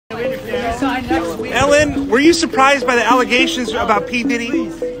Ellen, were you surprised by the allegations about P. Diddy?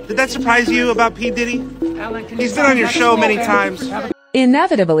 Did that surprise you about P. Diddy? He's been on your show many times.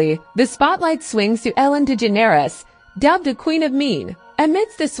 Inevitably, the spotlight swings to Ellen DeGeneres, dubbed a Queen of Mean,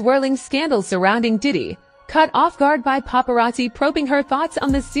 amidst the swirling scandals surrounding Diddy. Caught off guard by paparazzi probing her thoughts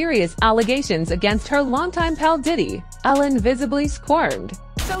on the serious allegations against her longtime pal Diddy, Ellen visibly squirmed.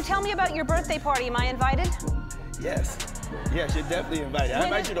 So tell me about your birthday party. Am I invited? Yes. Yes, you're definitely invited. I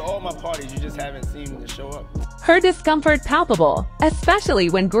invite you to all my parties. You just haven't seen me show up. Her discomfort palpable, especially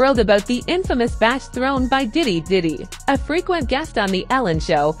when grilled about the infamous bash thrown by Diddy, a frequent guest on The Ellen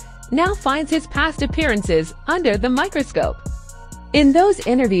Show, now finds his past appearances under the microscope. In those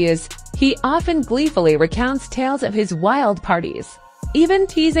interviews, he often gleefully recounts tales of his wild parties, even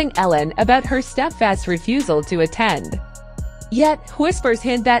teasing Ellen about her steadfast refusal to attend. Yet, whispers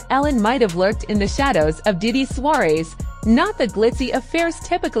hint that Ellen might have lurked in the shadows of Diddy's soirees, not the glitzy affairs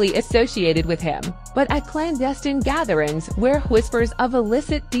typically associated with him, but at clandestine gatherings where whispers of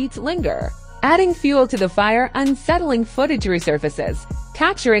illicit deeds linger. Adding fuel to the fire, unsettling footage resurfaces,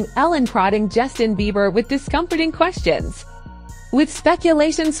 capturing Ellen prodding Justin Bieber with discomforting questions. With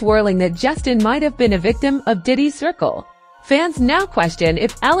speculation swirling that Justin might have been a victim of Diddy's circle, fans now question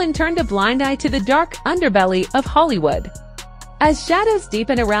if Ellen turned a blind eye to the dark underbelly of Hollywood. As shadows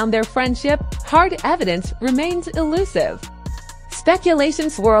deepen around their friendship, hard evidence remains elusive.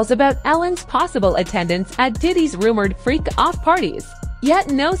 Speculation swirls about Ellen's possible attendance at Diddy's rumored freak-off parties, yet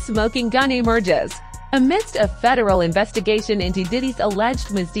no smoking gun emerges. Amidst a federal investigation into Diddy's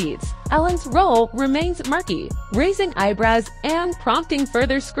alleged misdeeds, Ellen's role remains murky, raising eyebrows and prompting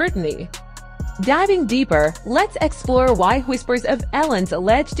further scrutiny. Diving deeper, let's explore why whispers of Ellen's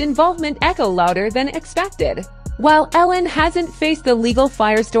alleged involvement echo louder than expected. While Ellen hasn't faced the legal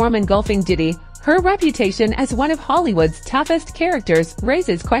firestorm engulfing Diddy, her reputation as one of Hollywood's toughest characters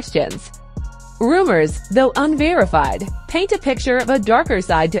raises questions. Rumors, though unverified, paint a picture of a darker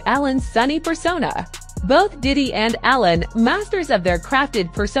side to Ellen's sunny persona. Both Diddy and Ellen, masters of their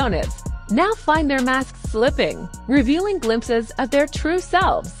crafted personas, now find their masks slipping, revealing glimpses of their true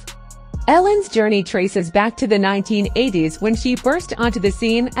selves. Ellen's journey traces back to the 1980s when she burst onto the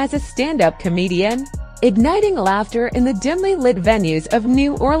scene as a stand-up comedian, igniting laughter in the dimly lit venues of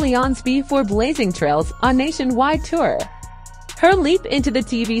New Orleans before blazing trails on a nationwide tour. Her leap into the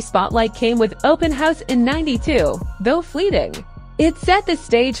TV spotlight came with Open House in '92, though fleeting. It set the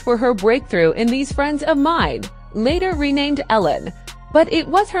stage for her breakthrough in These Friends of Mine, later renamed Ellen. But it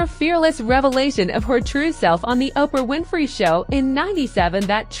was her fearless revelation of her true self on The Oprah Winfrey Show in '97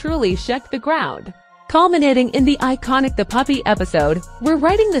 that truly shook the ground. Culminating in the iconic The Puppy episode, we're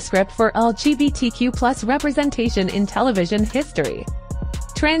writing the script for LGBTQ+ representation in television history.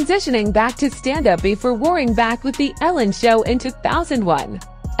 Transitioning back to stand-up before roaring back with The Ellen Show in 2001.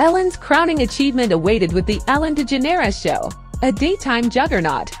 Ellen's crowning achievement awaited with The Ellen DeGeneres Show, a daytime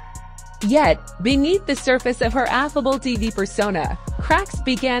juggernaut. Yet, beneath the surface of her affable TV persona, cracks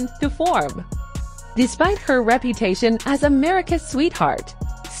began to form. Despite her reputation as America's sweetheart,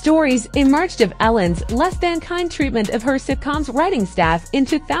 stories emerged of Ellen's less-than-kind treatment of her sitcom's writing staff in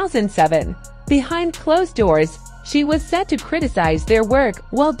 2007. Behind closed doors, she was set to criticize their work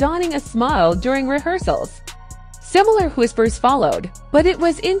while donning a smile during rehearsals. Similar whispers followed, but it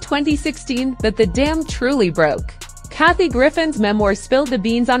was in 2016 that the dam truly broke. Kathy Griffin's memoir spilled the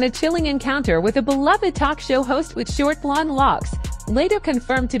beans on a chilling encounter with a beloved talk show host with short blonde locks, later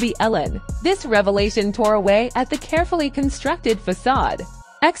confirmed to be Ellen. This revelation tore away at the carefully constructed facade,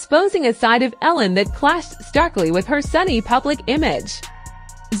 exposing a side of Ellen that clashed starkly with her sunny public image.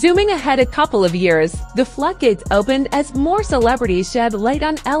 Zooming ahead a couple of years, the floodgates opened as more celebrities shed light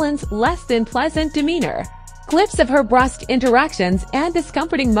on Ellen's less-than-pleasant demeanor. Clips of her brusque interactions and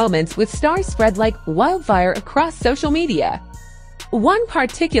discomforting moments with stars spread like wildfire across social media. One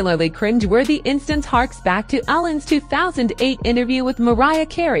particularly cringe-worthy instance harks back to Ellen's 2008 interview with Mariah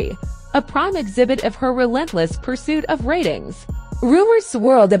Carey, a prime exhibit of her relentless pursuit of ratings. Rumors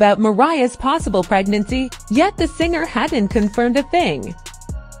swirled about Mariah's possible pregnancy, yet the singer hadn't confirmed a thing.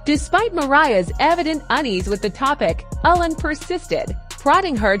 Despite Mariah's evident unease with the topic, Ellen persisted,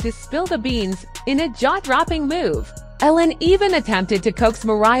 prodding her to spill the beans in a jaw-dropping move. Ellen even attempted to coax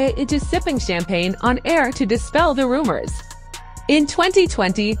Mariah into sipping champagne on air to dispel the rumors. In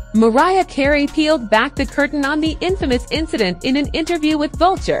 2020, Mariah Carey peeled back the curtain on the infamous incident in an interview with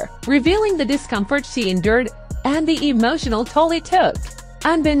Vulture, revealing the discomfort she endured and the emotional toll it took.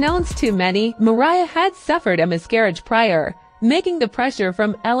 Unbeknownst to many, Mariah had suffered a miscarriage prior, making the pressure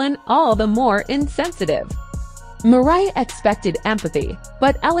from Ellen all the more insensitive. Mariah expected empathy,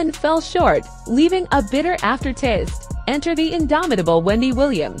 but Ellen fell short, leaving a bitter aftertaste. Enter the indomitable Wendy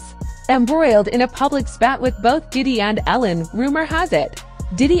Williams. Embroiled in a public spat with both Diddy and Ellen, rumor has it.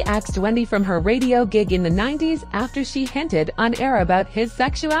 Diddy axed Wendy from her radio gig in the 90s after she hinted on air about his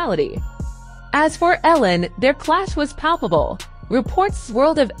sexuality. As for Ellen, their clash was palpable. Reports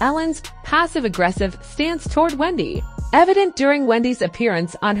swirled of Ellen's passive-aggressive stance toward Wendy, evident during Wendy's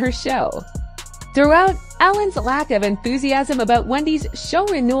appearance on her show. Throughout, Ellen's lack of enthusiasm about Wendy's show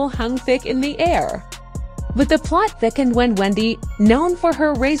renewal hung thick in the air. But the plot thickened when Wendy, known for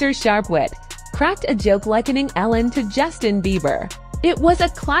her razor-sharp wit, cracked a joke likening Ellen to Justin Bieber. It was a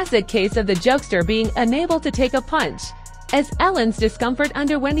classic case of the jokester being unable to take a punch, as Ellen's discomfort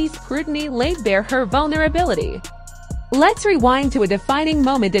under Wendy's scrutiny laid bare her vulnerability. Let's rewind to a defining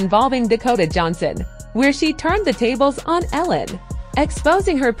moment involving Dakota Johnson, where she turned the tables on Ellen,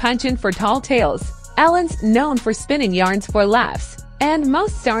 exposing her penchant for tall tales. Ellen's known for spinning yarns for laughs, and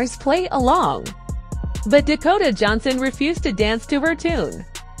most stars play along. But Dakota Johnson refused to dance to her tune.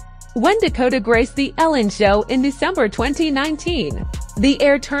 When Dakota graced The Ellen Show in December 2019, the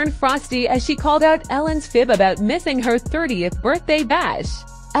air turned frosty as she called out Ellen's fib about missing her 30th birthday bash.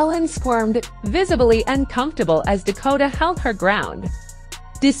 Ellen squirmed, visibly uncomfortable as Dakota held her ground.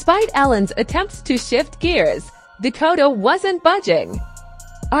 Despite Ellen's attempts to shift gears, Dakota wasn't budging.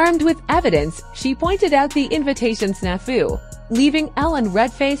 Armed with evidence, she pointed out the invitation snafu, leaving Ellen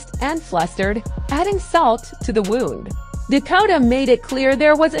red-faced and flustered, adding salt to the wound. Dakota made it clear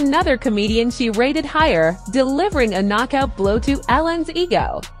there was another comedian she rated higher, delivering a knockout blow to Ellen's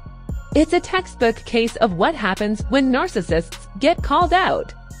ego. It's a textbook case of what happens when narcissists get called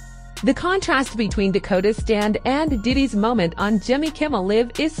out. The contrast between Dakota's stand and Diddy's moment on Jimmy Kimmel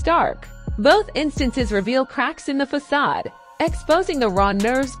Live is stark. Both instances reveal cracks in the facade, exposing the raw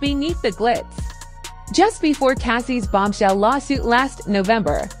nerves beneath the glitz. Just before Cassie's bombshell lawsuit last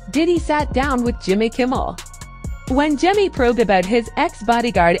November, Diddy sat down with Jimmy Kimmel. When Jimmy probed about his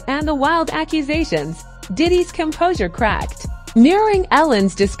ex-bodyguard and the wild accusations, Diddy's composure cracked, mirroring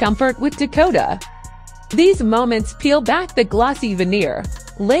Ellen's discomfort with Dakota. These moments peel back the glossy veneer,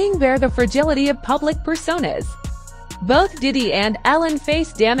 laying bare the fragility of public personas. Both Diddy and Ellen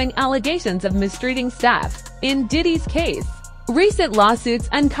face damning allegations of mistreating staff. In Diddy's case, recent lawsuits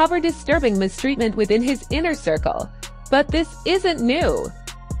uncover disturbing mistreatment within his inner circle. But this isn't new.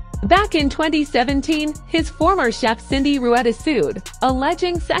 Back in 2017, his former chef Cindy Rueda sued,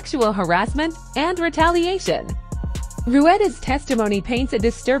 alleging sexual harassment and retaliation. Rueda's testimony paints a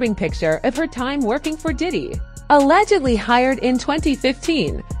disturbing picture of her time working for Diddy. Allegedly hired in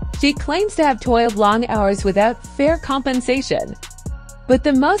 2015, she claims to have toiled long hours without fair compensation. But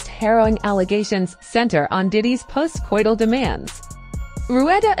the most harrowing allegations center on Diddy's post-coital demands.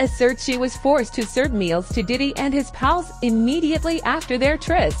 Rueda asserts she was forced to serve meals to Diddy and his pals immediately after their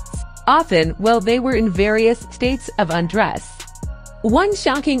trysts, often while they were in various states of undress. One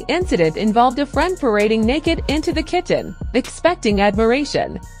shocking incident involved a friend parading naked into the kitchen, expecting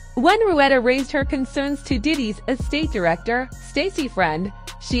admiration. When Rueda raised her concerns to Diddy's estate director, Stacey Friend,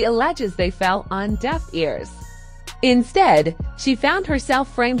 she alleges they fell on deaf ears. Instead, she found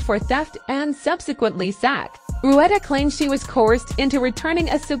herself framed for theft and subsequently sacked. Rueda claims she was coerced into returning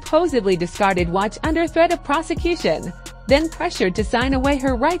a supposedly discarded watch under threat of prosecution, then pressured to sign away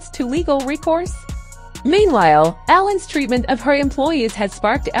her rights to legal recourse. Meanwhile, Ellen's treatment of her employees has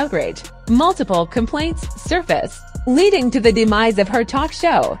sparked outrage. Multiple complaints surfaced, leading to the demise of her talk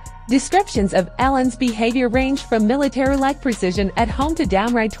show. Descriptions of Ellen's behavior range from military-like precision at home to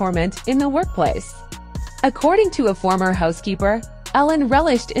downright torment in the workplace. According to a former housekeeper, Ellen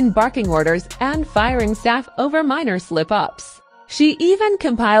relished in barking orders and firing staff over minor slip-ups. She even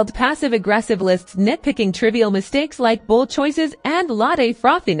compiled passive-aggressive lists nitpicking trivial mistakes like bowl choices and latte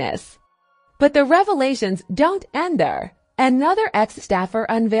frothiness. But the revelations don't end there. Another ex-staffer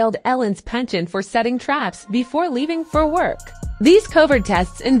unveiled Ellen's penchant for setting traps before leaving for work. These covert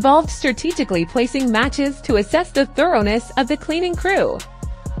tests involved strategically placing matches to assess the thoroughness of the cleaning crew.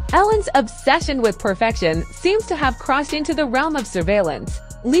 Ellen's obsession with perfection seems to have crossed into the realm of surveillance,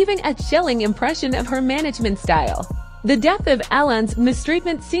 leaving a chilling impression of her management style. The depth of Ellen's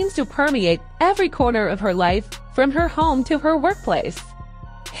mistreatment seems to permeate every corner of her life, from her home to her workplace.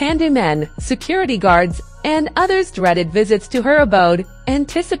 Handymen, security guards, and others dreaded visits to her abode,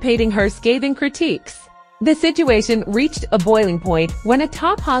 anticipating her scathing critiques. The situation reached a boiling point when a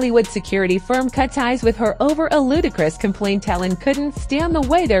top Hollywood security firm cut ties with her over a ludicrous complaint Ellen couldn't stand the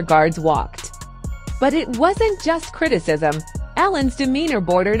way their guards walked. But it wasn't just criticism. Ellen's demeanor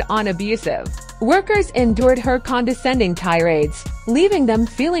bordered on abusive. Workers endured her condescending tirades, leaving them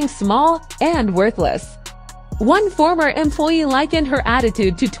feeling small and worthless. One former employee likened her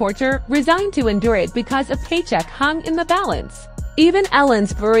attitude to torture, resigned to endure it because a paycheck hung in the balance. Even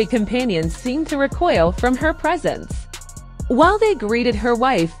Ellen's furry companions seemed to recoil from her presence. While they greeted her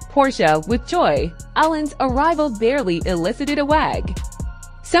wife, Portia, with joy, Ellen's arrival barely elicited a wag.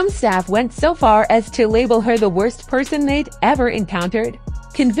 Some staff went so far as to label her the worst person they'd ever encountered,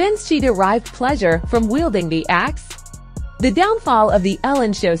 convinced she derived pleasure from wielding the axe. The downfall of The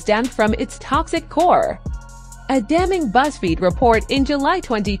Ellen Show stemmed from its toxic core. A damning BuzzFeed report in July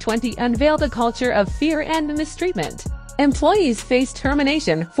 2020 unveiled a culture of fear and mistreatment. Employees faced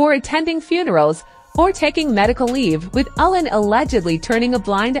termination for attending funerals or taking medical leave, with Ellen allegedly turning a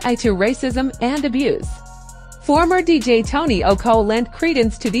blind eye to racism and abuse. Former DJ Tony Oko lent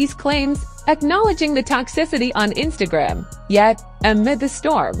credence to these claims, acknowledging the toxicity on Instagram. Yet, amid the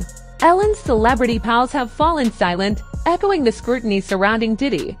storm, Ellen's celebrity pals have fallen silent, echoing the scrutiny surrounding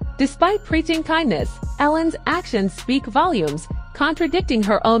Diddy. Despite preaching kindness, Ellen's actions speak volumes, contradicting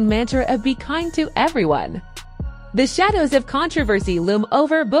her own mantra of "be kind to everyone." The shadows of controversy loom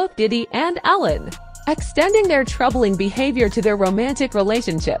over both Diddy and Ellen, extending their troubling behavior to their romantic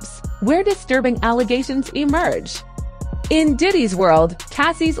relationships, where disturbing allegations emerge. In Diddy's world,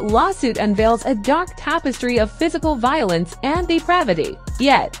 Cassie's lawsuit unveils a dark tapestry of physical violence and depravity.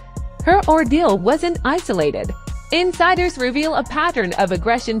 Yet, her ordeal wasn't isolated. Insiders reveal a pattern of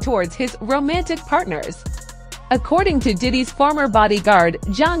aggression towards his romantic partners. According to Diddy's former bodyguard,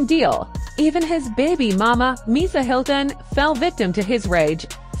 John Deal, even his baby mama, Misa Hilton, fell victim to his rage,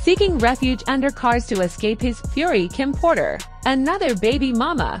 seeking refuge under cars to escape his fury. Kim Porter, another baby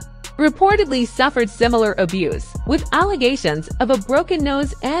mama, reportedly suffered similar abuse, with allegations of a broken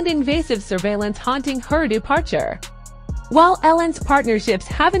nose and invasive surveillance haunting her departure. While Ellen's partnerships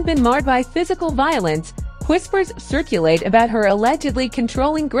haven't been marred by physical violence, whispers circulate about her allegedly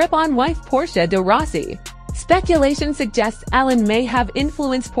controlling grip on wife Portia de Rossi. Speculation suggests Ellen may have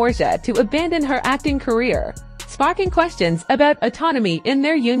influenced Portia to abandon her acting career, sparking questions about autonomy in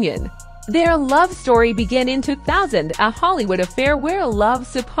their union. Their love story began in 2000, a Hollywood affair where love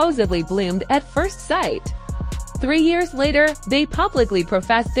supposedly bloomed at first sight. 3 years later, they publicly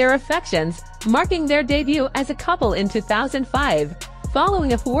professed their affections, marking their debut as a couple in 2005.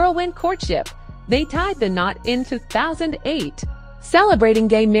 Following a whirlwind courtship, they tied the knot in 2008. Celebrating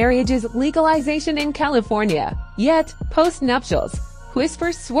gay marriage's legalization in California. Yet, post-nuptials,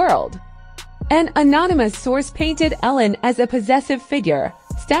 whispers swirled. An anonymous source painted Ellen as a possessive figure,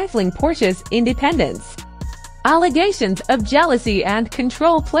 stifling Portia's independence. Allegations of jealousy and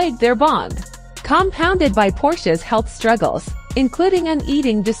control plagued their bond, compounded by Portia's health struggles, including an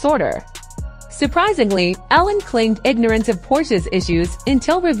eating disorder. Surprisingly, Ellen claimed ignorance of Portia's issues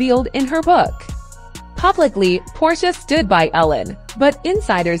until revealed in her book. Publicly, Portia stood by Ellen, but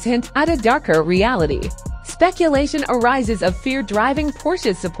insiders hint at a darker reality. Speculation arises of fear driving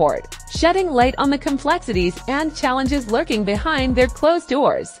Portia's support, shedding light on the complexities and challenges lurking behind their closed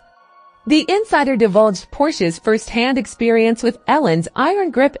doors. The insider divulged Portia's first-hand experience with Ellen's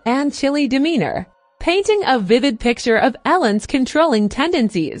iron grip and chilly demeanor, painting a vivid picture of Ellen's controlling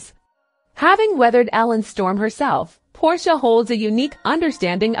tendencies. Having weathered Ellen's storm herself, Portia holds a unique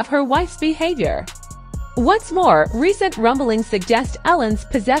understanding of her wife's behavior. What's more, recent rumblings suggest Ellen's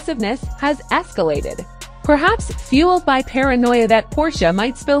possessiveness has escalated, perhaps fueled by paranoia that Portia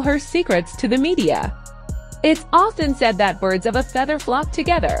might spill her secrets to the media. It's often said that birds of a feather flock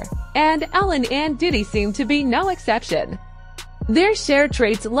together, and Ellen and Diddy seem to be no exception. Their shared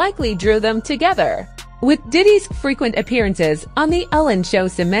traits likely drew them together, with Diddy's frequent appearances on The Ellen Show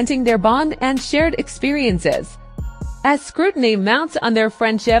cementing their bond and shared experiences. As scrutiny mounts on their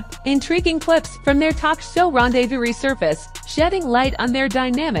friendship, intriguing clips from their talk show rendezvous resurface, shedding light on their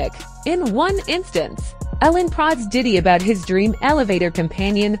dynamic. In one instance, Ellen prods Diddy about his dream elevator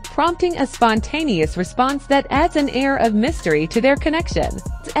companion, prompting a spontaneous response that adds an air of mystery to their connection.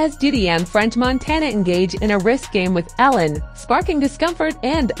 As Diddy and French Montana engage in a wrist game with Ellen, sparking discomfort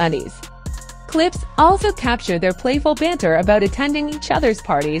and unease. Clips also capture their playful banter about attending each other's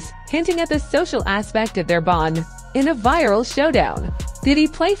parties, hinting at the social aspect of their bond. In a viral showdown, Diddy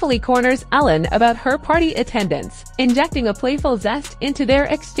playfully corners Ellen about her party attendance, injecting a playful zest into their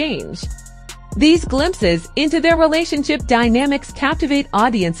exchange. These glimpses into their relationship dynamics captivate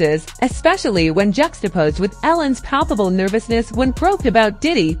audiences, especially when juxtaposed with Ellen's palpable nervousness when groped about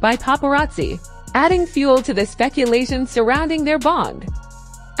Diddy by paparazzi, adding fuel to the speculation surrounding their bond.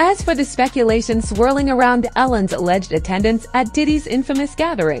 As for the speculation swirling around Ellen's alleged attendance at Diddy's infamous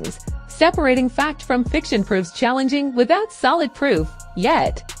gatherings, separating fact from fiction proves challenging without solid proof.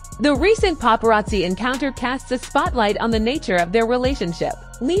 Yet, the recent paparazzi encounter casts a spotlight on the nature of their relationship,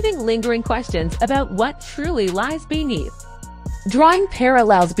 leaving lingering questions about what truly lies beneath. Drawing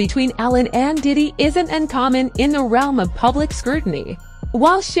parallels between Ellen and Diddy isn't uncommon in the realm of public scrutiny.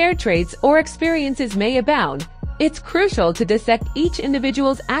 While shared traits or experiences may abound, it's crucial to dissect each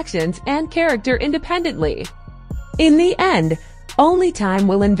individual's actions and character independently. In the end, only time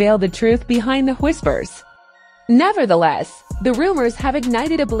will unveil the truth behind the whispers. Nevertheless, the rumors have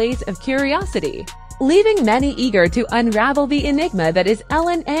ignited a blaze of curiosity, leaving many eager to unravel the enigma that is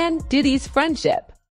Ellen and Diddy's friendship.